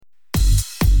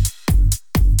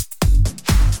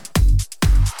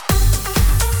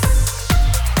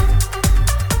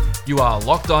You are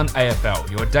Locked On AFL,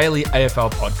 your daily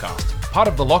AFL podcast, part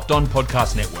of the Locked On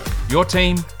Podcast Network. Your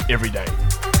team every day.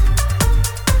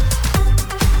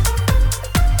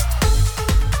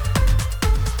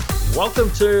 Welcome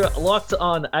to Locked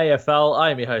On AFL. I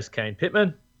am your host, Kane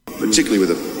Pittman. Particularly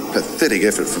with a pathetic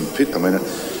effort from Pitt. I mean,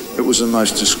 it was the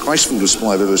most disgraceful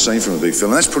display I've ever seen from a big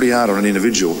fella. That's pretty hard on an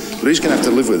individual, but he's going to have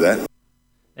to live with that.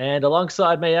 And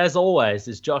alongside me, as always,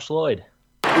 is Josh Lloyd.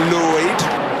 Lloyd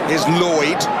is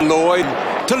Lloyd. Lloyd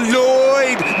to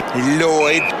Lloyd.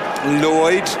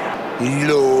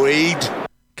 Lloyd.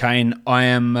 Kane, I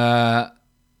am...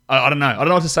 I don't know. I don't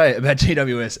know what to say about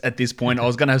GWS at this point. I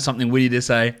was going to have something witty to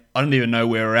say. I don't even know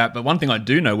where we're at. But one thing I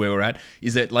do know where we're at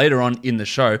is that later on in the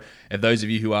show, of those of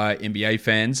you who are NBA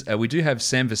fans, we do have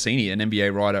Sam Vecenie, an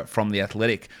NBA writer from The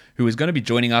Athletic, who is going to be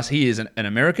joining us. He is an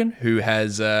American who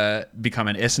has become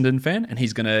an Essendon fan, and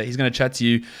he's going to chat to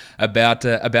you about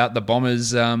the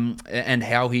Bombers and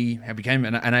how he became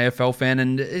an AFL fan.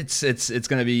 And it's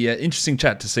going to be an interesting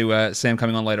chat to see Sam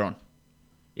coming on later on.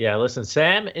 Yeah, listen,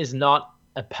 Sam is not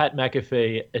a Pat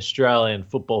McAfee Australian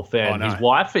football fan. Oh, no. His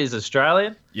wife is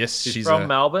Australian. Yes, she's from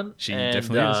Melbourne. She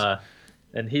definitely is.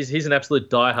 And he's an absolute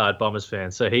diehard Bombers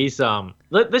fan. So he's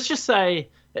let's just say,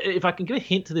 if I can give a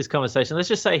hint to this conversation, let's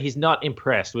just say he's not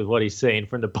impressed with what he's seen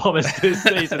from the Bombers this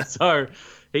season. So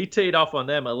he teed off on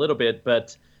them a little bit,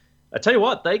 but I tell you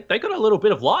what, they got a little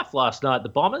bit of life last night, the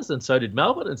Bombers, and so did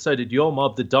Melbourne, and so did your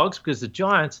mob, the Dogs, because the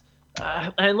Giants.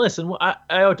 And listen,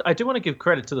 I do want to give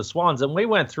credit to the Swans, and we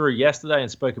went through yesterday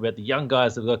and spoke about the young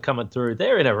guys that got coming through.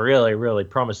 They're in a really, really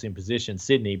promising position,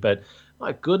 Sydney, but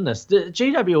my goodness, the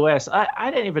GWS, I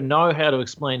don't even know how to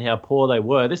explain how poor they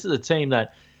were. This is a team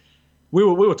that we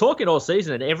were talking all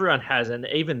season, and everyone has, and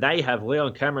even they have,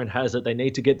 Leon Cameron has it, they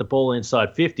need to get the ball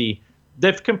inside 50.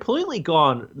 They've completely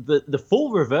gone the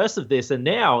full reverse of this, and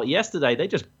now, yesterday, they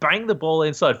just banged the ball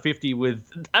inside 50 with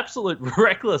absolute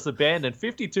reckless abandon,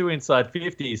 52 inside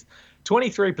 50s,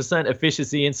 23%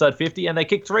 efficiency inside 50, and they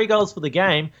kicked 3 goals for the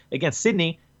game against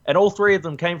Sydney, and all 3 of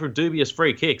them came from dubious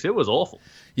free kicks. It was awful.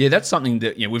 Yeah, that's something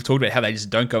that we've talked about, how they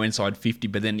just don't go inside 50,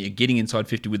 but then getting inside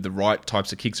 50 with the right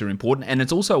types of kicks are important. And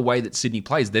it's also a way that Sydney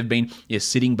plays. They've been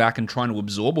sitting back and trying to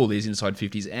absorb all these inside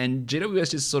 50s, and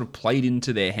GWS just sort of played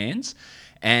into their hands,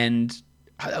 and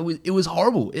it was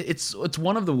horrible. It's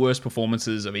one of the worst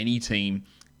performances of any team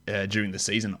during the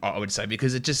season, I would say,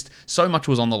 because it just so much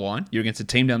was on the line. You're against a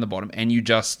team down the bottom, and you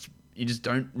just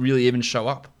don't really even show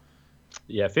up.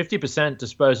 Yeah, 50%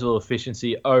 disposal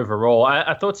efficiency overall.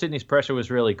 I thought Sydney's pressure was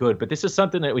really good, but this is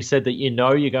something that we said that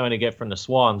you're going to get from the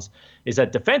Swans, is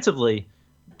that defensively,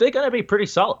 they're going to be pretty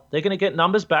solid. They're going to get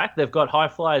numbers back. They've got high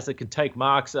flyers that can take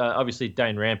marks. Obviously,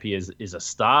 Dane Rampe is a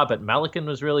star, but Malikan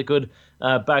was really good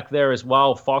back there as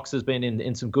well. Fox has been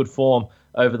in some good form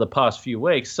over the past few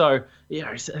weeks. So,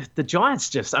 the Giants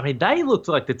they looked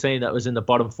like the team that was in the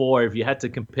bottom 4 if you had to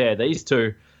compare these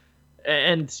two.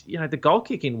 And, the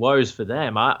goal-kicking woes for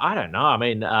them, I don't know. I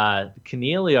mean,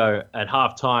 Cornelio at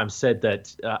halftime said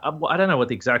that, I don't know what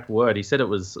the exact word, he said it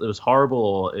was horrible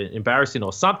or embarrassing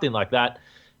or something like that,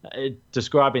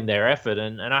 describing their effort.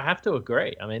 And I have to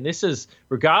agree. I mean, this is,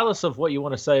 regardless of what you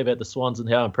want to say about the Swans and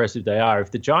how impressive they are,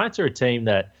 if the Giants are a team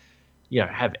that,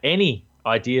 have any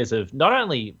ideas of not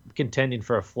only contending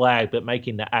for a flag, but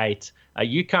making the 8,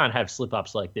 you can't have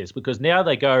slip-ups like this, because now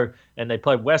they go and they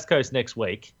play West Coast next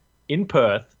week in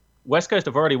Perth. West Coast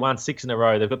have already won 6 in a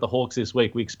row. They've got the Hawks this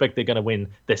week. We expect they're going to win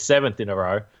their 7th in a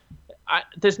row.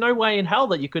 There's no way in hell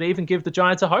that you could even give the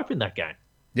Giants a hope in that game.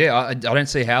 Yeah, I don't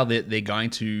see how they're going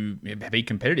to be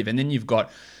competitive. And then you've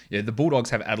got the Bulldogs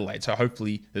have Adelaide, so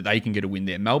hopefully that they can get a win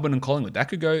there. Melbourne and Collingwood, that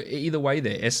could go either way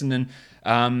there. Essendon,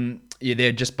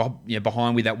 they're just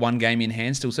behind with that one game in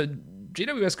hand still. So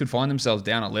GWS could find themselves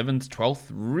down 11th, 12th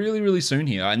really, really soon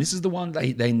here. And this is the one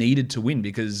they needed to win,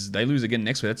 because they lose again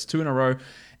next week. That's 2 in a row.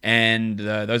 And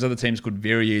those other teams could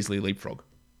very easily leapfrog.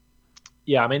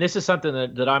 Yeah, I mean, this is something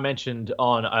that I mentioned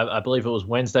on, I believe it was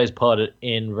Wednesday's pod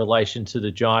in relation to the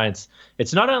Giants.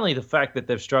 It's not only the fact that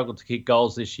they've struggled to kick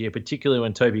goals this year, particularly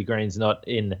when Toby Green's not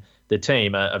in the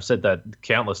team. I've said that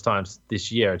countless times this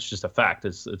year. It's just a fact.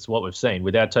 It's what we've seen.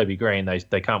 Without Toby Green,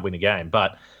 they can't win a game.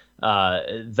 But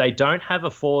they don't have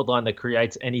a forward line that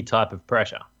creates any type of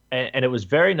pressure. And it was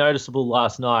very noticeable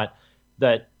last night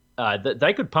that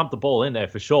they could pump the ball in there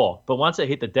for sure. But once it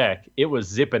hit the deck, it was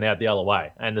zipping out the other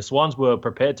way. And the Swans were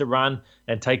prepared to run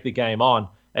and take the game on.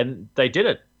 And they did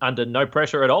it under no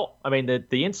pressure at all. I mean,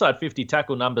 the inside 50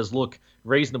 tackle numbers look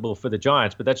reasonable for the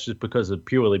Giants, but that's just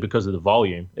purely because of the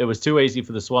volume. It was too easy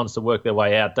for the Swans to work their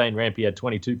way out. Dane Rampe had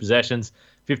 22 possessions,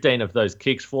 15 of those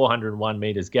kicks, 401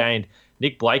 metres gained.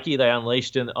 Nick Blakey, they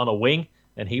unleashed on a wing.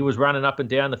 and he was running up and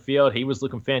down the field. He was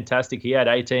looking fantastic. He had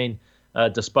 18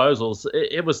 disposals.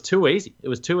 It was too easy. It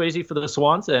was too easy for the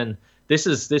Swans, and this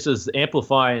is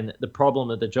amplifying the problem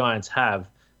that the Giants have.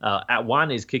 At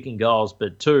one is kicking goals,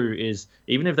 but two is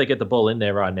even if they get the ball in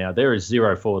there right now, there is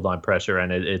zero forward line pressure,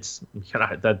 and it's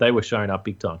that they were showing up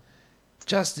big time.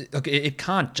 Just look, it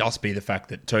can't just be the fact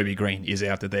that Toby Green is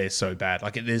out there so bad.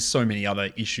 Like, there's so many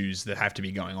other issues that have to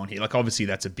be going on here. Like, obviously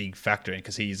that's a big factor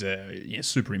because he's a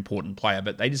super important player,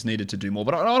 but they just needed to do more.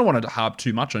 But I don't want to harp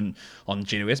too much on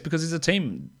GWS because there's a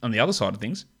team on the other side of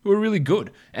things who are really good,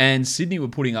 and Sydney were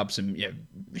putting up some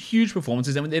huge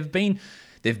performances. I mean, they've been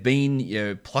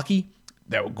plucky.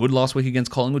 They were good last week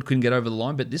against Collingwood, couldn't get over the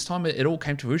line, but this time it all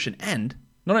came to fruition. And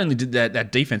not only did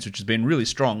that defense, which has been really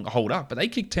strong, hold up, but they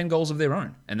kicked 10 goals of their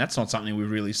own. And that's not something we've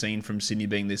really seen from Sydney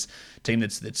being this team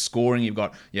that's scoring. You've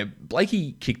got,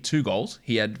 Blakey kicked 2 goals.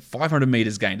 He had 500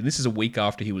 metres gained, and this is a week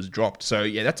after he was dropped. So,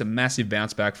 that's a massive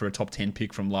bounce back for a top 10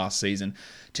 pick from last season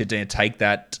to take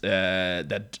that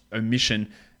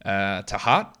omission to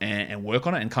heart and work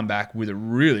on it and come back with a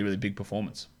really, really big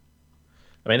performance.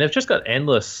 I mean, they've just got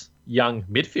endless young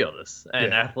midfielders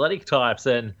and athletic types,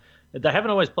 and they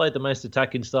haven't always played the most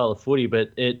attacking style of footy, but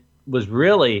it was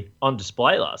really on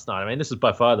display last night. I mean, this is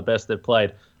by far the best they've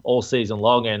played all season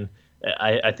long, and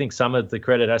I think some of the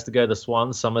credit has to go to the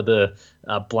Swans, some of the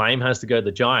blame has to go to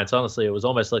the Giants. Honestly, it was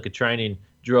almost like a training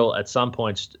drill at some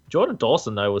points. Jordan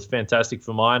Dawson, though, was fantastic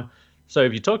for mine. So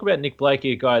if you talk about Nick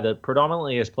Blakey, a guy that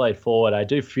predominantly has played forward, I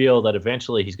do feel that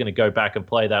eventually he's going to go back and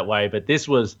play that way, but this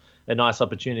was a nice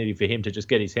opportunity for him to just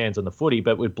get his hands on the footy.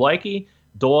 But with Blakey,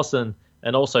 Dawson,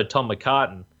 and also Tom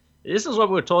McCartan, this is what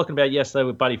we were talking about yesterday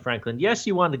with Buddy Franklin. Yes,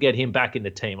 you want to get him back in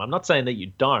the team. I'm not saying that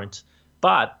you don't,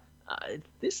 but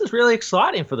this is really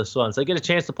exciting for the Swans. They get a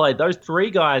chance to play those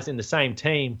 3 guys in the same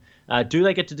team. Do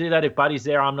they get to do that if Buddy's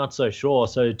there? I'm not so sure.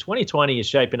 So 2020 is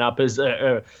shaping up as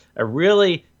a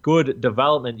really good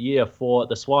development year for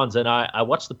the Swans. And I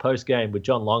watched the post-game with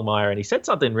John Longmire, and he said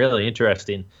something really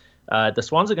interesting. The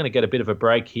Swans are going to get a bit of a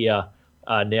break here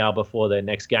now before their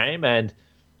next game. And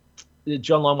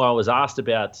John Longmire was asked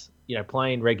about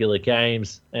playing regular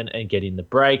games and getting the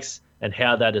breaks and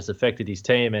how that has affected his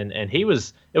team. And it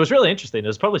was really interesting. It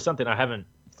was probably something I haven't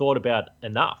thought about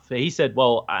enough. He said,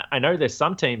 well, I know there's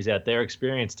some teams out there,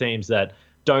 experienced teams, that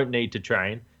don't need to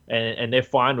train, and they're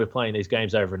fine with playing these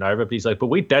games over and over. But he's like, but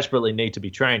we desperately need to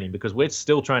be training because we're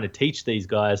still trying to teach these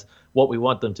guys what we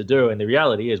want them to do. And the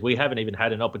reality is we haven't even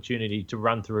had an opportunity to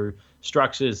run through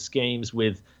structures, schemes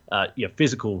with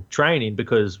physical training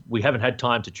because we haven't had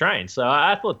time to train. So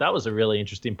I thought that was a really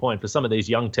interesting point for some of these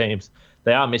young teams.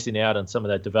 They are missing out on some of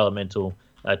that developmental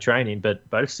training, but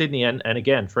both Sydney and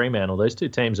again, Fremantle, those 2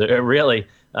 teams are really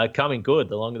coming good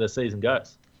the longer the season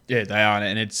goes. Yeah, they are,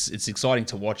 and it's exciting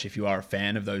to watch if you are a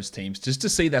fan of those teams, just to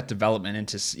see that development and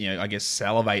to I guess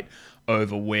salivate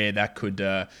over where that could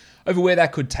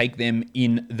take them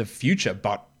in the future.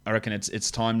 But I reckon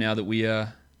it's time now that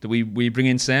we bring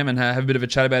in Sam and have a bit of a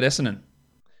chat about Essendon.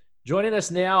 Joining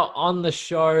us now on the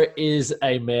show is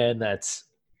a man that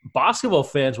basketball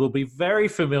fans will be very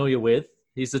familiar with.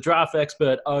 He's the draft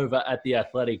expert over at The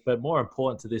Athletic, but more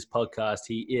important to this podcast,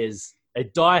 he is a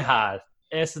diehard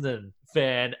Essendon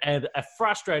fan and a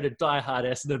frustrated diehard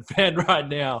Essendon fan right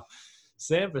now.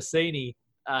 Sam Vecini,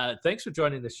 thanks for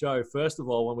joining the show. First of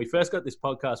all, when we first got this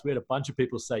podcast, we had a bunch of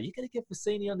people say, you got to get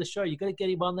Vecini on the show. You got to get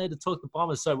him on there to talk the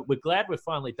Bombers. So we're glad we've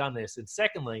finally done this. And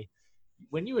secondly,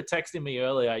 when you were texting me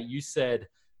earlier, you said,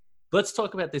 let's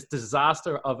talk about this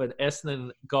disaster of an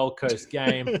Essendon Gold Coast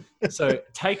game. So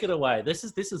take it away. This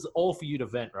is all for you to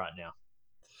vent right now.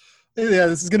 Yeah,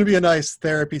 this is going to be a nice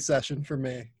therapy session for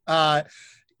me.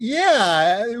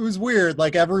 Yeah, it was weird.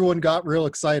 Like, everyone got real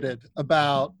excited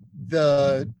about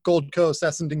the Gold Coast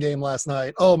Essendon game last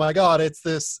night. Oh my God, it's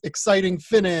this exciting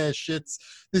finish. It's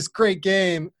this great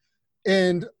game.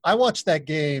 And I watched that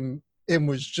game and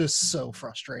was just so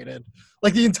frustrated.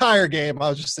 Like, the entire game, I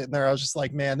was just sitting there. I was just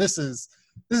like, man, this is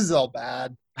all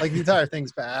bad. Like, the entire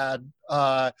thing's bad.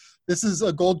 This is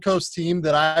a Gold Coast team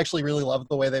that I actually really love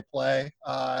the way they play.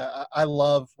 I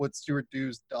love what Stuart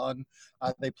Dew's done.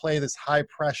 They play this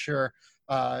high-pressure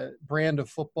brand of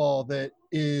football that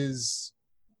is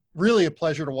really a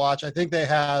pleasure to watch. I think they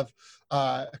have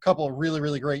a couple of really,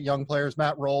 really great young players.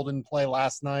 Matt Roll didn't play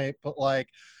last night, but, like,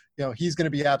 he's going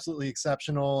to be absolutely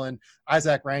exceptional. And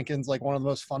Isaac Rankin's like one of the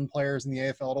most fun players in the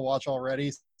AFL to watch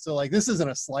already. So, like, this isn't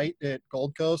a slight at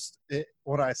Gold Coast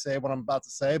when I say what I'm about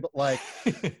to say, but, like,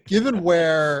 given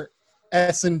where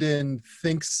Essendon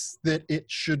thinks that it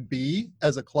should be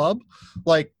as a club,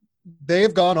 like, they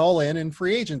have gone all in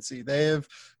free agency. They have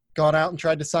gone out and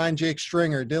tried to sign Jake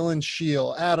Stringer, Dylan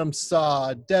Shield, Adam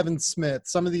Saw, Devin Smith.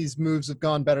 Some of these moves have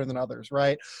gone better than others,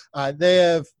 right? They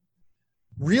have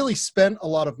really spent a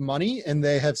lot of money, and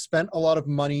they have spent a lot of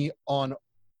money on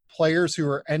players who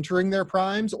are entering their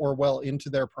primes or well into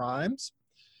their primes.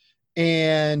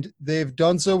 And they've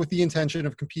done so with the intention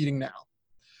of competing now.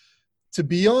 To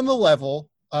be on the level,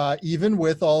 even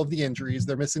with all of the injuries,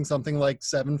 they're missing something like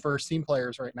 7 first-team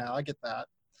players right now. I get that.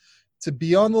 To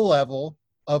be on the level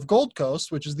of Gold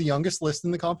Coast, which is the youngest list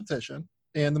in the competition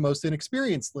and the most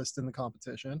inexperienced list in the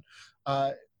competition,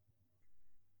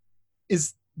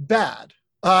 is bad.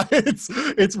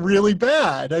 It's really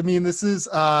bad. I mean, this is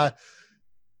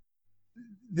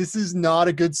not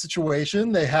a good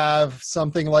situation. They have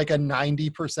something like a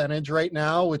 90% right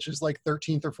now, which is like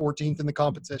 13th or 14th in the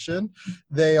competition.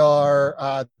 They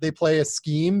play a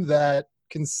scheme that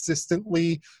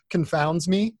consistently confounds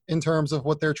me in terms of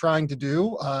what they're trying to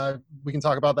do. We can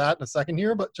talk about that in a second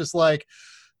here, but just like,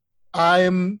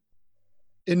 I'm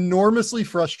enormously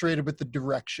frustrated with the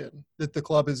direction that the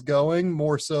club is going,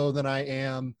 more so than I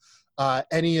am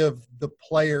any of the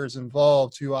players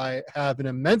involved, who I have an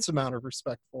immense amount of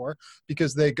respect for,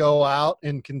 because they go out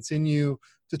and continue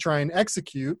to try and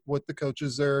execute what the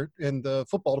coaches are in the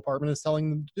football department is telling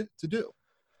them to do.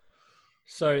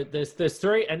 So there's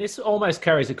 3, and this almost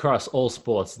carries across all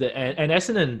sports. And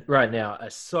Essendon right now are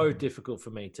so difficult for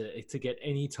me to get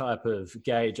any type of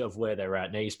gauge of where they're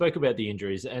at. Now, you spoke about the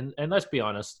injuries, and let's be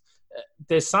honest,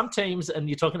 there's some teams, and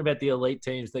you're talking about the elite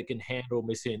teams, that can handle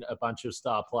missing a bunch of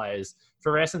star players.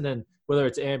 For Essendon, whether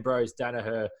it's Ambrose,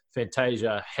 Danaher,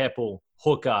 Fantasia, Heppel,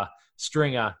 Hooker,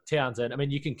 Stringer, Townsend, I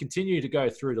mean, you can continue to go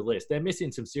through the list. They're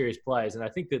missing some serious players, and I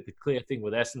think that the clear thing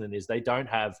with Essendon is they don't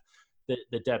have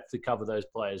the depth to cover those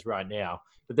players right now.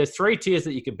 But there's 3 tiers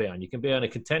that you can be on. You can be on a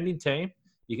contending team,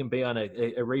 you can be on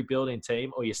a rebuilding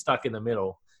team, or you're stuck in the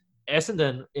middle.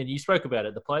 Essendon, and you spoke about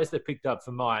it, the players they picked up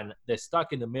for mine, they're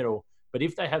stuck in the middle. But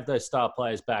if they have those star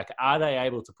players back, are they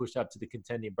able to push up to the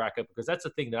contending bracket? Because that's the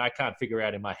thing that I can't figure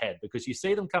out in my head. Because you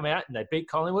see them come out and they beat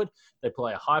Collingwood. They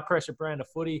play a high-pressure brand of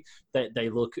footy. They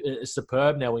look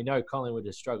superb. Now, we know Collingwood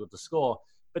has struggled to score.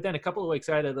 But then a couple of weeks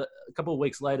later,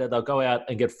 they'll go out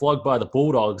and get flogged by the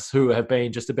Bulldogs, who have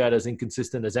been just about as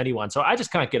inconsistent as anyone. So I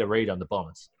just can't get a read on the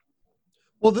Bombers.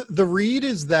 Well, the read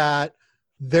is that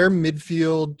their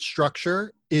midfield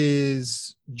structure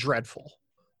is dreadful.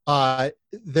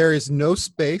 There is no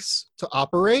space to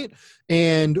operate.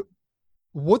 And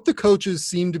what the coaches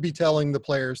seem to be telling the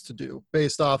players to do,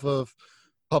 based off of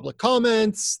public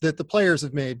comments that the players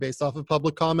have made, based off of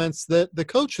public comments that the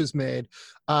coach has made,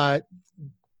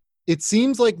 it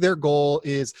seems like their goal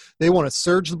is they want to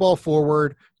surge the ball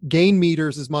forward, gain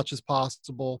meters as much as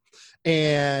possible,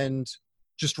 and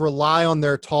just rely on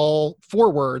their tall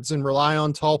forwards and rely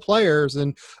on tall players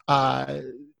and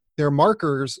their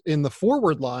markers in the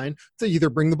forward line to either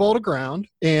bring the ball to ground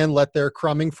and let their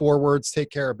crumbing forwards take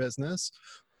care of business,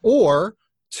 or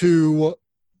to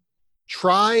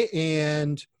try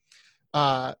and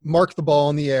mark the ball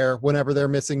in the air whenever they're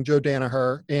missing Joe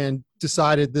Danaher, and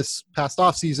decided this past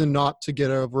offseason not to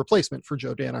get a replacement for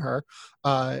Joe Danaher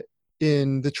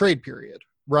in the trade period,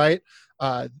 right?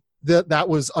 That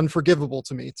was unforgivable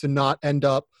to me, to not end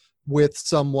up with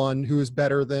someone who is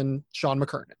better than Sean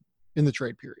McKernan in the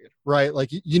trade period, right? Like,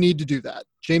 you need to do that.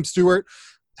 James Stewart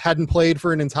hadn't played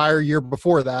for an entire year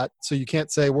before that, so you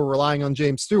can't say we're relying on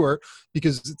James Stewart,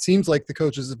 because it seems like the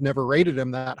coaches have never rated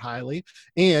him that highly,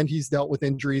 and he's dealt with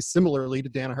injuries similarly to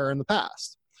Danaher in the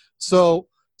past. So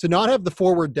to not have the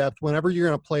forward depth whenever you're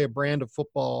going to play a brand of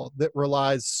football that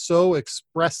relies so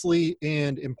expressly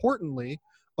and importantly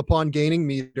upon gaining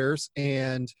meters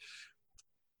and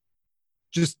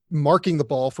just marking the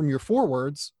ball from your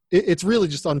forwards, it's really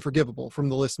just unforgivable from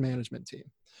the list management team.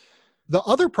 The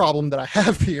other problem that I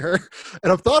have here,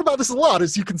 and I've thought about this a lot,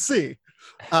 as you can see,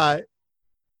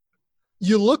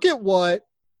 you look at what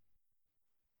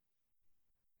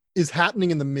is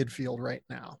happening in the midfield right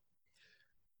now.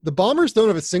 The Bombers don't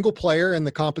have a single player in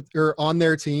the or on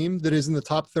their team that is in the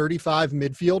top 35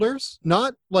 midfielders,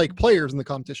 not like players in the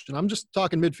competition. I'm just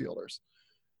talking midfielders.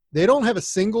 They don't have a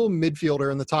single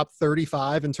midfielder in the top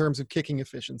 35 in terms of kicking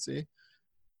efficiency.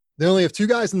 They only have 2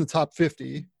 guys in the top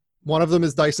 50. One of them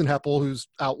is Dyson Heppel, who's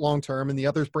out long-term, and the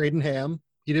other is Braden Ham.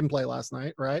 He didn't play last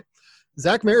night, right?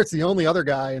 Zach Merritt's the only other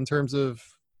guy in terms of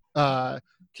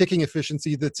kicking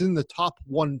efficiency that's in the top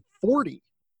 140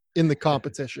 in the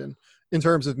competition in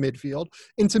terms of midfield.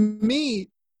 And to me,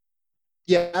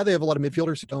 Yeah, they have a lot of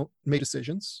midfielders who don't make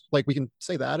decisions. Like, we can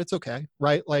say that. It's okay,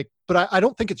 right? Like, but I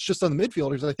don't think it's just on the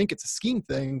midfielders. I think it's a scheme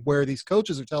thing where these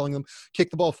coaches are telling them,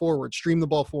 kick the ball forward, stream the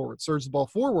ball forward, surge the ball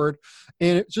forward,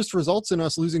 and it just results in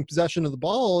us losing possession of the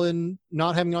ball and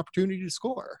not having an opportunity to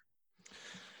score.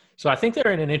 So I think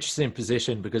they're in an interesting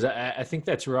position because I think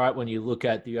that's right when you look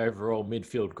at the overall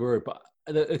midfield group.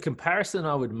 The comparison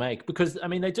I would make, because, I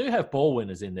mean, they do have ball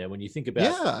winners in there. When you think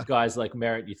about guys like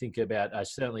Merritt, you think about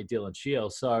certainly Dylan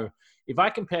Shield. So if I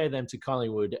compare them to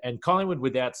Collingwood, and Collingwood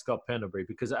without Scott Pendlebury,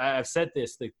 because I've said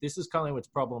this is Collingwood's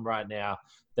problem right now.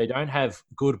 They don't have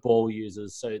good ball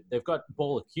users. So they've got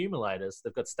ball accumulators.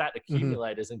 They've got stat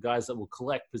accumulators and guys that will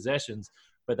collect possessions,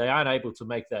 but they aren't able to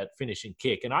make that finishing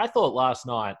kick. And I thought last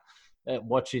night,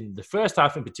 watching the first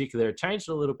half in particular, it changed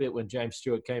a little bit when James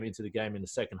Stewart came into the game in the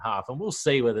second half. And we'll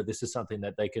see whether this is something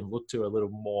that they can look to a little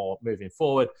more moving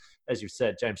forward. As you've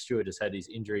said, James Stewart has had these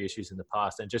injury issues in the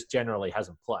past and just generally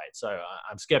hasn't played. So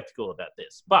I'm skeptical about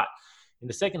this. But in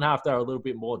the second half, they were a little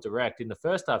bit more direct. In the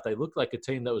first half, they looked like a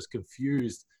team that was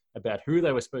confused about who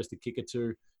they were supposed to kick it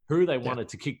to, who they wanted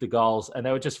to kick the goals, and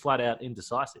they were just flat out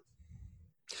indecisive.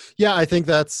 Yeah, I think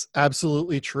that's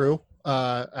absolutely true.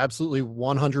 Absolutely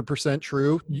 100%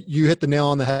 true. You hit the nail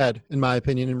on the head, in my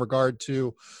opinion, in regard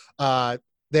to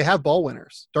they have ball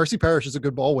winners. Darcy Parish is a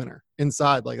good ball winner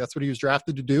inside. Like, that's what he was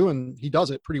drafted to do, and he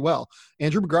does it pretty well.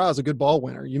 Andrew McGrath is a good ball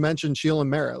winner. You mentioned Sheila and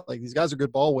Merritt. Like, these guys are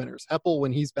good ball winners. Heppel,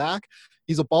 when he's back,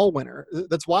 he's a ball winner.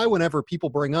 That's why whenever people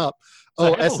bring up,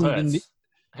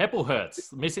 Heppel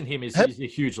hurts. Missing him is a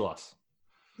huge loss.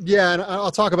 Yeah, and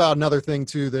I'll talk about another thing,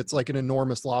 too, that's like an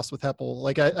enormous loss with Heppel.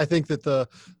 Like, I think that the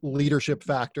leadership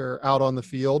factor out on the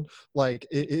field, like,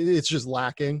 it's just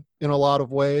lacking in a lot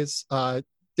of ways.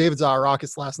 David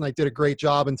Zaharakis last night did a great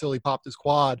job until he popped his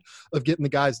quad of getting the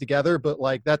guys together, but,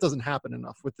 like, that doesn't happen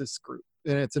enough with this group.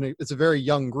 And it's a very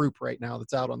young group right now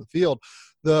that's out on the field.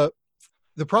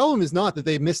 The problem is not that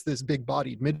they missed this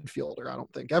big-bodied midfielder, I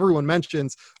don't think. Everyone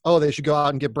mentions, they should go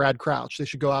out and get Brad Crouch. They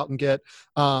should go out and get,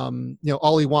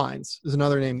 Ollie Wines is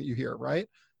another name that you hear, right?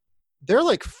 They're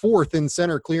like fourth in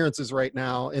center clearances right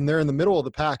now, and they're in the middle of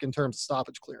the pack in terms of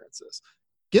stoppage clearances.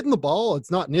 Getting the ball,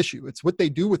 it's not an issue. It's what they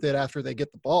do with it after they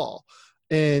get the ball.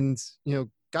 And,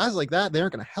 guys like that, they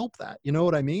aren't going to help that. You know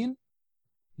what I mean?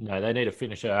 No, they need a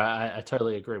finisher. I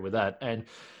totally agree with that. And,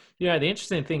 the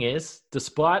interesting thing is,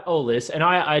 despite all this, and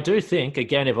I do think,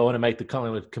 again, if I want to make the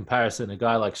Collingwood comparison, a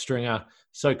guy like Stringer,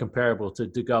 so comparable to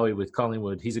De Goey with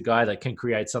Collingwood, he's a guy that can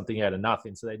create something out of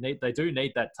nothing. So they do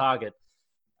need that target.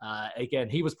 Again,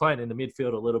 he was playing in the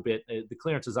midfield a little bit. The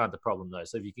clearances aren't the problem, though.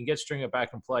 So if you can get Stringer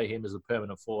back and play him as a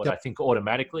permanent forward, I think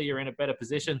automatically you're in a better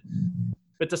position.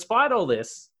 But despite all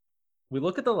this, we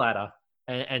look at the ladder.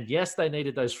 And yes, they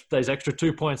needed those extra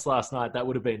 2 points last night. That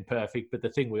would have been perfect. But the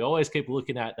thing we always keep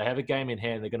looking at, they have a game in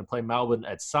hand. They're going to play Melbourne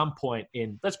at some point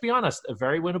in, let's be honest, a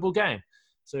very winnable game.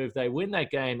 So if they win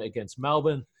that game against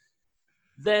Melbourne,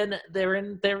 then they're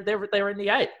in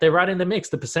the 8. They're right in the mix.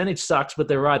 The percentage sucks, but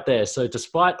they're right there. So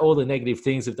despite all the negative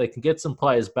things, if they can get some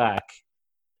players back,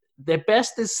 their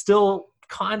best is still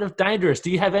kind of dangerous. Do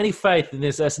you have any faith in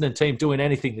this Essendon team doing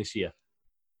anything this year?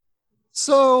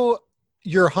 So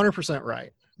you're 100%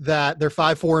 right that they're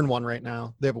 5-4-1 right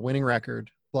now. They have a winning record.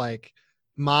 Like,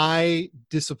 my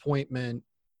disappointment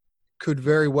could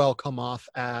very well come off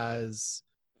as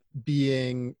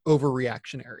being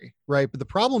overreactionary, right? But the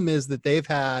problem is that they've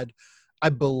had, I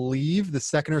believe, the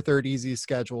second or third easiest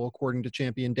schedule according to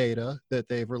Champion Data that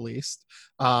they've released.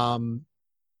 I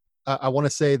want to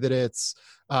say that it's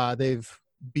they've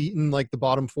beaten like the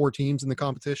bottom 4 teams in the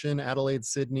competition: Adelaide,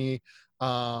 Sydney.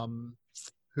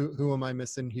 Who am I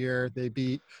missing here? They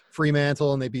beat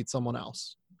Fremantle and they beat someone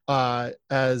else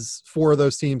as 4 of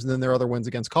those teams. And then their other wins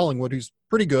against Collingwood, who's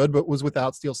pretty good, but was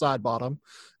without Steele Sidebottom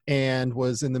and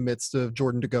was in the midst of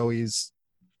Jordan De Goey's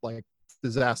like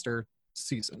disaster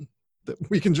season that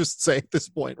we can just say at this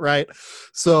point, right?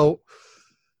 So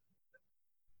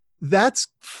that's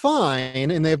fine.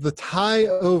 And they have the tie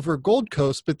over Gold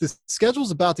Coast, but the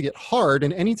schedule's about to get hard.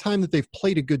 And anytime that they've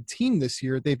played a good team this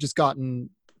year, they've just gotten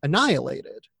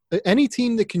annihilated. Any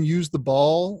team that can use the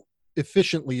ball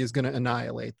efficiently is going to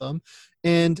annihilate them.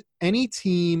 And any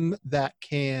team that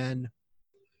can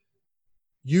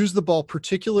use the ball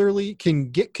particularly, can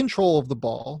get control of the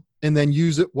ball and then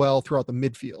use it well throughout the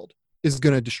midfield, is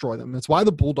going to destroy them. That's why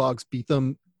the Bulldogs beat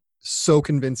them so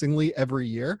convincingly every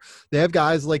year. They have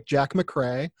guys like Jack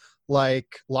McRae, like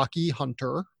Lockie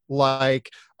Hunter, like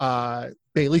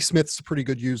Bailey Smith's a pretty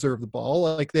good user of the ball.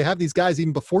 Like, they have these guys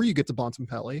even before you get to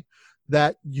Bontempelli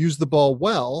that use the ball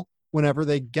well whenever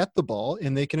they get the ball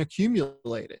and they can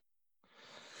accumulate it.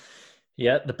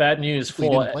 Yeah, the bad news He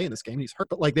didn't play in this game. He's hurt,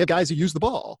 but like they have guys who use the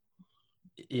ball.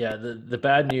 Yeah, the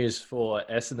bad news for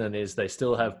Essendon is they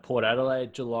still have Port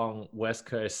Adelaide, Geelong, West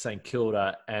Coast, St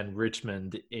Kilda, and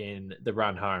Richmond in the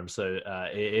run home. So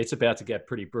it's about to get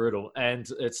pretty brutal. And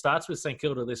it starts with St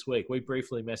Kilda this week. We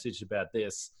briefly messaged about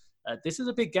this. This is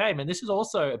a big game, and this is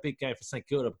also a big game for St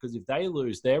Kilda because if they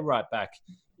lose, they're right back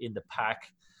in the pack.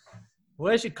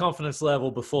 Where's your confidence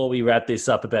level before we wrap this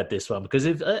up about this one? Because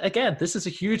again, this is a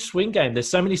huge swing game. There's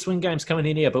so many swing games coming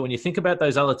in here, but when you think about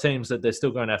those other teams that they're still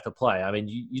going to have to play, I mean,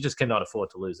 you just cannot afford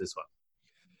to lose this one.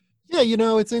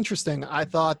 Yeah, it's interesting. I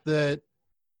thought that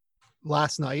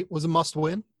last night was a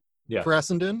must-win for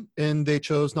Essendon, and they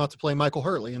chose not to play Michael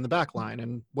Hurley in the back line.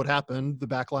 And what happened? The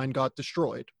back line got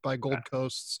destroyed by Gold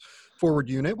Coast's forward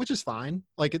unit, which is fine.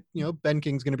 Like, Ben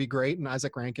King's going to be great, and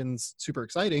Isaac Rankin's super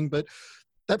exciting, but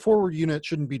that forward unit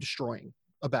shouldn't be destroying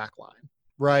a back line,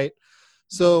 right?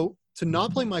 So to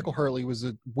not play Michael Hurley was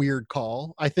a weird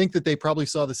call. I think that they probably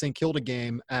saw the St. Kilda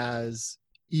game as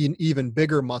an even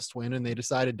bigger must-win, and they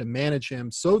decided to manage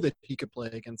him so that he could play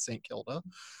against St. Kilda.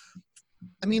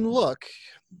 I mean, look,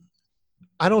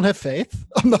 I don't have faith.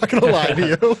 I'm not going to lie to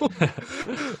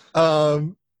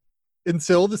you.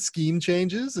 Until the scheme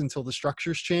changes, until the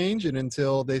structures change, and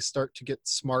until they start to get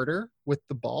smarter with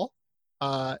the ball,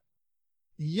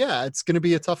 it's going to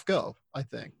be a tough go, I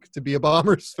think, to be a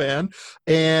Bombers fan.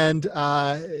 And,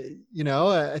 I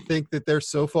think that they're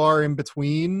so far in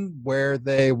between where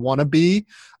they want to be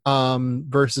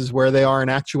versus where they are in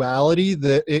actuality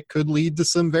that it could lead to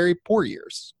some very poor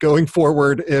years going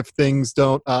forward if things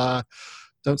don't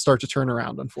start to turn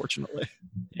around, unfortunately.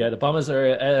 Yeah, the Bombers are,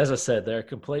 as I said, they're a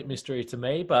complete mystery to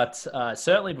me. But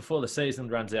certainly before the season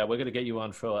runs out, we're going to get you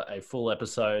on for a full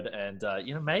episode. And,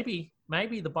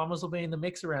 maybe the Bombers will be in the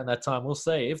mix around that time. We'll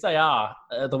see. If they are,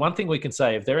 the one thing we can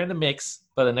say, if they're in the mix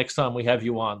by the next time we have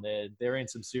you on, they're in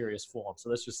some serious form. So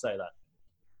let's just say that.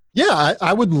 Yeah,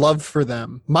 I would love for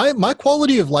them. My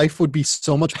quality of life would be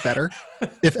so much better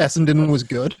if Essendon was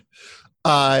good.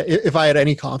 If I had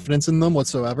any confidence in them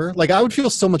whatsoever, like I would feel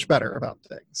so much better about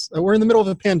things. We're in the middle of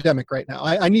a pandemic right now.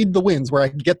 I need the wins where I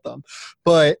can get them,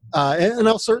 but and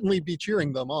I'll certainly be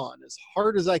cheering them on as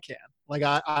hard as I can. Like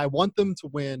I want them to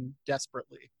win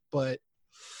desperately, but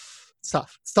it's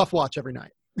tough. It's tough watch every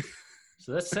night.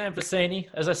 So that's Sam Vecenie.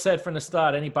 As I said from the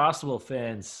start, any basketball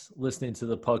fans listening to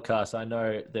the podcast, I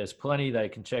know there's plenty. They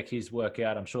can check his work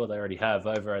out. I'm sure they already have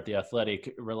over at The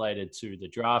Athletic related to the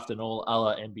draft and all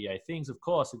other NBA things. Of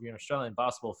course, if you're an Australian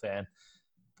basketball fan,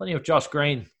 plenty of Josh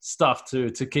Green stuff to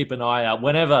keep an eye out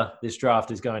whenever this draft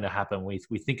is going to happen. We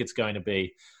think it's going to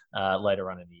be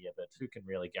later on in the year, but who can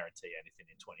really guarantee anything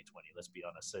in 2020? Let's be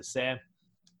honest. So, Sam,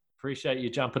 appreciate you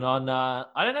jumping on. I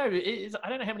don't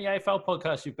know how many AFL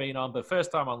podcasts you've been on, but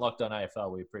first time on Locked On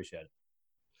AFL, we appreciate it.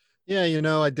 Yeah,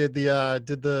 I did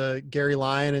the Gary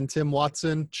Lyon and Tim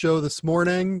Watson show this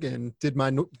morning, and did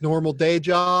my normal day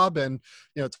job, and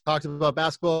talked about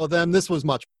basketball with them. This was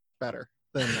much better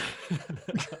than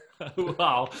that.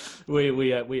 Well,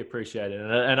 we appreciate it,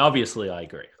 and obviously I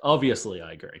agree.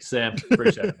 Sam,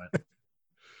 appreciate it, man.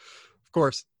 Of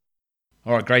course.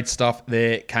 All right, great stuff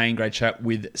there, Kane. Great chat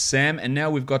with Sam. And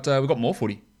now we've got more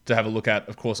footy to have a look at,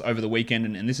 of course, over the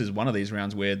weekend. And this is one of these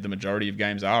rounds where the majority of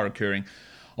games are occurring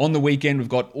on the weekend. We've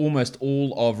got almost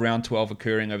all of round 12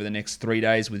 occurring over the next 3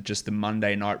 days, with just the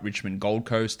Monday night Richmond Gold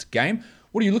Coast game.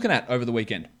 What are you looking at over the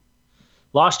weekend?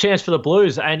 Last chance for the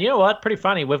Blues. And you know what? Pretty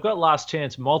funny. We've got last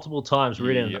chance multiple times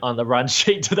written on the run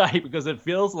sheet today, because it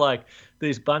feels like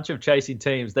this bunch of chasing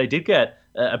teams, they did get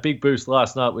a big boost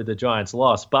last night with the Giants'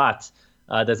 loss, but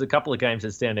there's a couple of games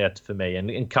that stand out for me.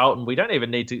 And in Carlton, we don't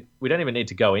even need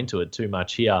to go into it too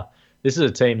much here. This is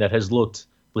a team that has looked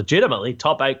legitimately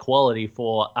top 8 quality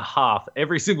for a half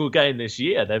every single game this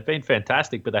year. They've been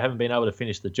fantastic, but they haven't been able to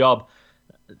finish the job.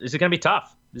 This is going to be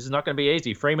tough. This is not going to be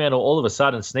easy. Fremantle all of a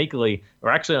sudden sneakily are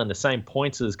actually on the same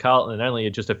points as Carlton and only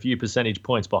just a few percentage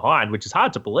points behind, which is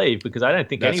hard to believe, because I don't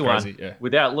think anyone,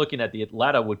 without looking at the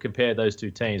ladder, would compare those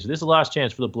two teams. This is the last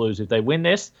chance for the Blues. If they win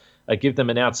this, I give them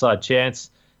an outside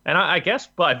chance. And I guess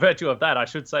by virtue of that, I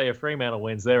should say if Fremantle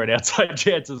wins, they're an outside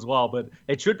chance as well. But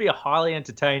it should be a highly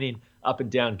entertaining up and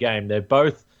down game. They're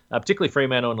both, particularly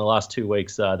Fremantle in the last 2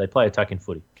 weeks, they play attacking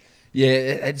footy. Yeah,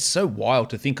 it's so wild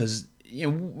to think, because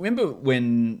remember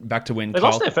when they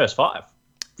lost their first 5.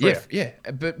 Yeah.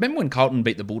 But remember when Carlton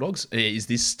beat the Bulldogs? Is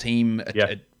this team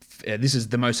a this is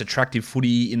the most attractive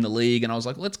footy in the league. And I was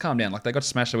like, let's calm down. Like, they got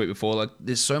smashed the week before. Like,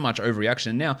 there's so much overreaction.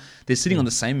 And now they're sitting on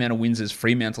the same amount of wins as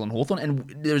Fremantle and Hawthorn.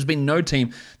 And there's been no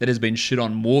team that has been shit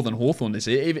on more than Hawthorn this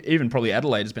year. Even probably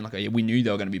Adelaide has been like, oh, yeah, we knew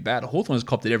they were going to be bad. Hawthorn has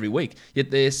copped it every week.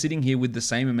 Yet they're sitting here with the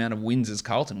same amount of wins as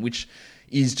Carlton, which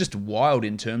is just wild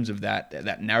in terms of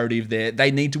that narrative there.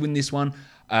 They need to win this one.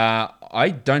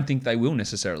 I don't think they will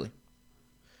necessarily.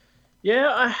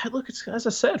 Yeah, look, as I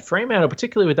said, Fremantle,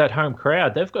 particularly with that home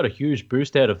crowd, they've got a huge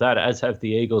boost out of that, as have the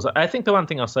Eagles. I think the one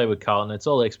thing I'll say with Carlton, it's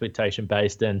all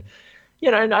expectation-based, and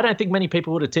I don't think many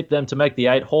people would have tipped them to make the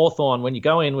 8. Hawthorn, when you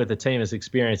go in with a team as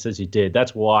experienced as you did,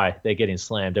 that's why they're getting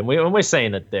slammed. And we're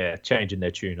seeing that they're changing their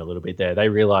tune a little bit there. They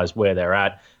realise where they're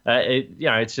at.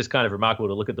 It's just kind of remarkable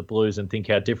to look at the Blues and think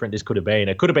how different this could have been.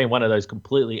 It could have been one of those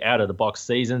completely out-of-the-box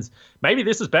seasons. Maybe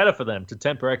this is better for them to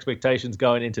temper expectations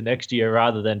going into next year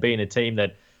rather than being a team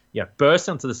that bursts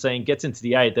onto the scene, gets into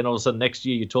the 8, then all of a sudden next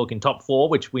year you're talking top 4,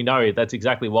 which we know that's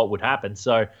exactly what would happen.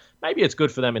 So maybe it's good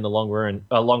for them in the long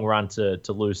run to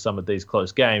lose some of these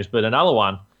close games. But another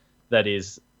one that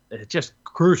is just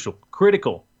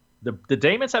critical. The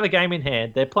Demons have a game in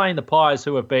hand. They're playing the Pies,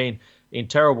 who have been in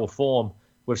terrible form.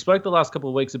 We've spoke the last couple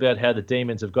of weeks about how the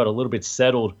Demons have got a little bit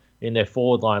settled in their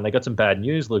forward line. They got some bad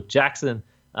news. Luke Jackson,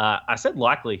 I said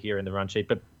likely here in the run sheet,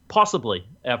 but possibly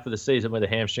out for the season with a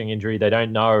hamstring injury. They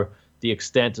don't know the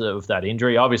extent of that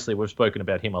injury. Obviously, we've spoken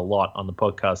about him a lot on the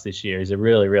podcast this year. He's a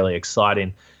really, really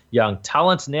exciting young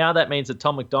talent. Now that means that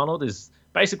Tom McDonald is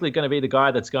basically going to be the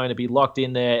guy that's going to be locked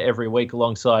in there every week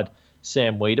alongside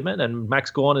Sam Wiedemann, and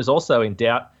Max Gawn is also in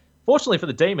doubt. Fortunately for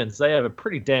the Demons, they have a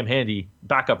pretty damn handy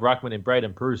backup ruckman in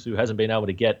Braden Bruce, who hasn't been able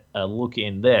to get a look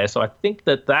in there. So I think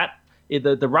that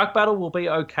the ruck battle will be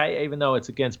okay, even though it's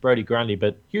against Brodie Grundy,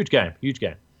 but huge game.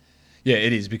 Yeah,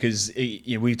 it is, because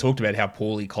we talked about how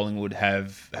poorly Collingwood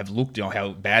have looked,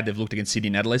 how bad they've looked against Sydney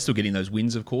and Adelaide, still getting those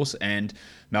wins, of course, and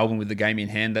Melbourne with the game in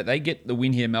hand. That they get the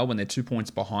win here, Melbourne, they're 2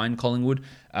 points behind Collingwood,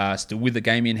 still with the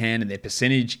game in hand, and their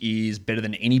percentage is better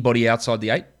than anybody outside the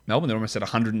 8. Melbourne, they're almost at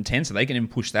 110, so they can even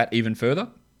push that even further.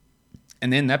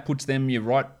 And then that puts them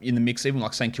right in the mix, even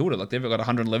like St Kilda. Like, they've got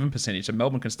 111 percentage, so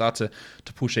Melbourne can start to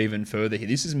push even further here.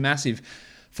 This is massive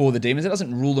for the Demons. It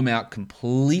doesn't rule them out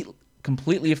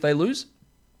completely if they lose,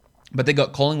 but they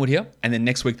got Collingwood here, and then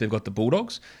next week they've got the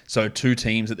Bulldogs. So 2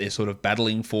 teams that they're sort of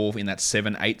battling for in that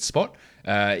 7-8 spot.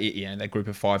 That group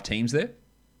of 5 teams there.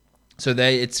 So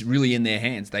it's really in their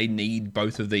hands. They need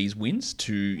both of these wins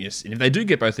and if they do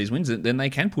get both these wins, then they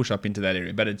can push up into that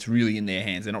area. But it's really in their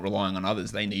hands. They're not relying on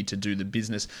others. They need to do the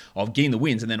business of getting the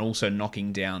wins and then also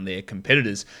knocking down their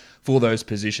competitors for those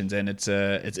positions. And it's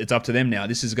up to them now.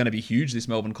 This is going to be huge, this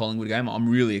Melbourne Collingwood game. I'm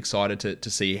really excited to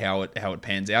see how it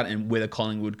pans out and whether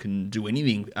Collingwood can do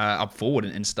anything up forward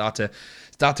and start to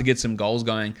get some goals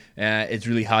going. It's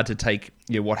really hard to take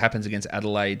what happens against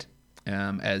Adelaide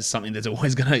as something that's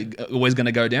always going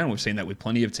to go down. We've seen that with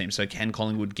plenty of teams. So can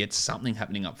Collingwood get something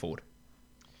happening up forward?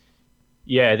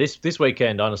 Yeah, this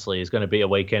weekend, honestly, is going to be a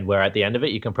weekend where at the end of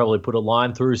it, you can probably put a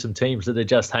line through some teams that are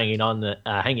just hanging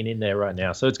in there right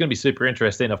now. So it's going to be super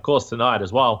interesting. Of course, tonight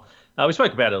as well. We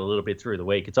spoke about it a little bit through the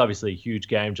week. It's obviously a huge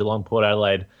game. Geelong, Port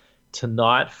Adelaide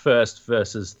tonight, first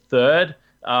versus third.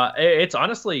 It's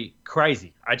honestly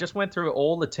crazy. I just went through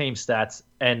all the team stats,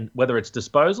 and whether it's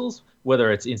disposals,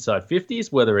 whether it's inside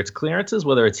 50s, whether it's clearances,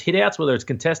 whether it's hitouts, whether it's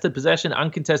contested possession,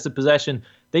 uncontested possession,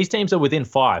 these teams are within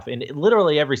 5 in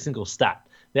literally every single stat.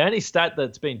 The only stat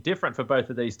that's been different for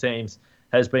both of these teams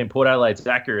has been Port Adelaide's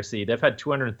accuracy. They've had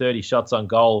 230 shots on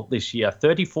goal this year,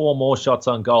 34 more shots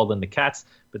on goal than the Cats,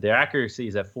 but their accuracy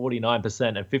is at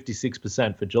 49% and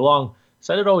 56% for Geelong.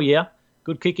 Said it all year.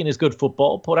 Good kicking is good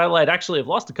football. Port Adelaide actually have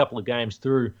lost a couple of games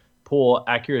through poor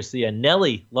accuracy, and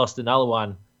Nelly lost another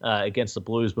one against the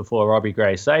Blues before Robbie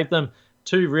Gray saved them.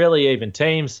 2 really even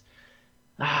teams.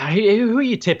 Who are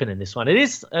you tipping in this one? It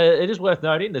is worth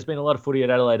noting there's been a lot of footy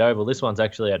at Adelaide Oval. This one's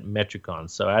actually at Metricon,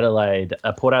 so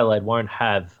Port Adelaide won't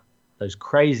have those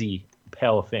crazy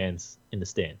Power fans in the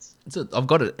stands. I've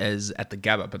got it as at the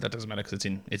Gabba, but that doesn't matter because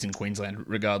it's in Queensland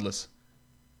regardless.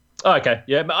 Oh, okay.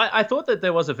 Yeah, I thought that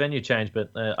there was a venue change, but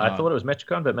I thought it was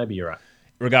Metricon, but maybe you're right.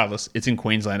 Regardless, it's in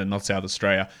Queensland and not South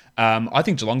Australia. I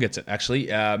think Geelong gets it, actually.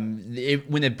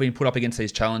 When they've been put up against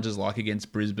these challenges, like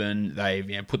against Brisbane,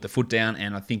 they've put the foot down,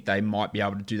 and I think they might be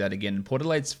able to do that again. Port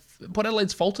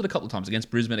Adelaide's faltered a couple of times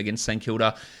against Brisbane, against St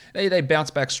Kilda. They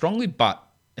bounce back strongly, but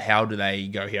how do they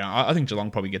go here? I think Geelong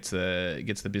probably gets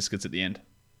the biscuits at the end.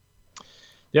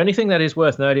 The only thing that is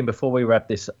worth noting before we wrap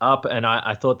this up, and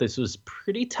I thought this was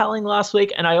pretty telling last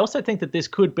week, and I also think that this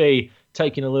could be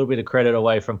taking a little bit of credit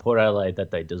away from Port Adelaide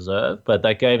that they deserve, but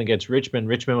that game against Richmond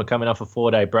were coming off a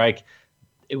 4-day break.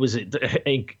 it was an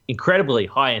incredibly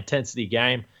high-intensity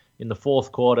game. In the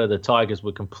fourth quarter, the Tigers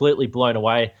were completely blown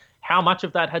away. How much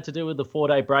of that had to do with the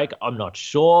 4-day break? I'm not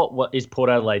sure. What is Port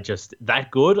Adelaide just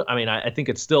that good? I mean, I think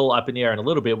it's still up in the air in a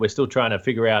little bit. We're still trying to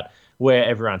figure out where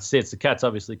everyone sits. The Cats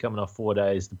obviously coming off 4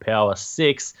 days, the Power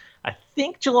 6. I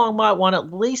think Geelong might want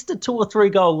at least a 2 or 3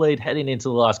 goal lead heading into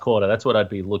the last quarter. That's what I'd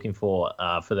be looking for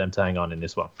them to hang on in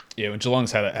this one. Yeah, well,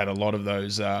 Geelong's had a lot of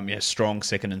those strong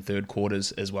second and third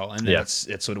quarters as well, and that's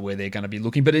sort of where they're going to be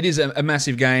looking. But it is a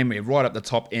massive game, right up the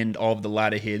top end of the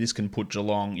ladder here. This can put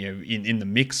Geelong in the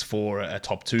mix for a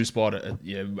top 2 spot,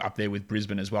 up there with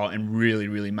Brisbane as well, and really,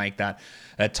 really make that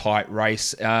a tight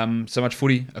race. So much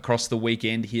footy across the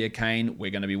weekend here, Kane.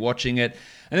 We're going to be watching it,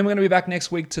 and then we're going to be back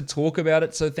next week to talk about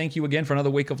it. So thank you again for another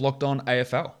week of Locked On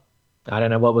AFL. I don't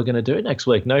know what we're going to do next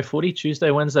week. No footy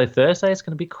Tuesday, Wednesday, Thursday. It's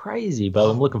going to be crazy, but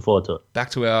I'm looking forward to it. Back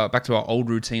to our old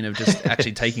routine of just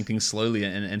actually taking things slowly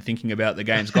and thinking about the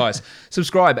games. Guys,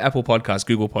 subscribe Apple Podcasts,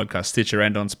 Google Podcasts, Stitcher,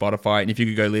 and on Spotify. And if you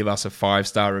could go leave us a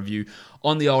 5-star review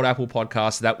on the old Apple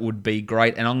Podcast, that would be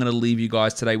great. And I'm going to leave you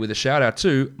guys today with a shout out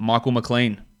to Michael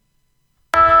McLean.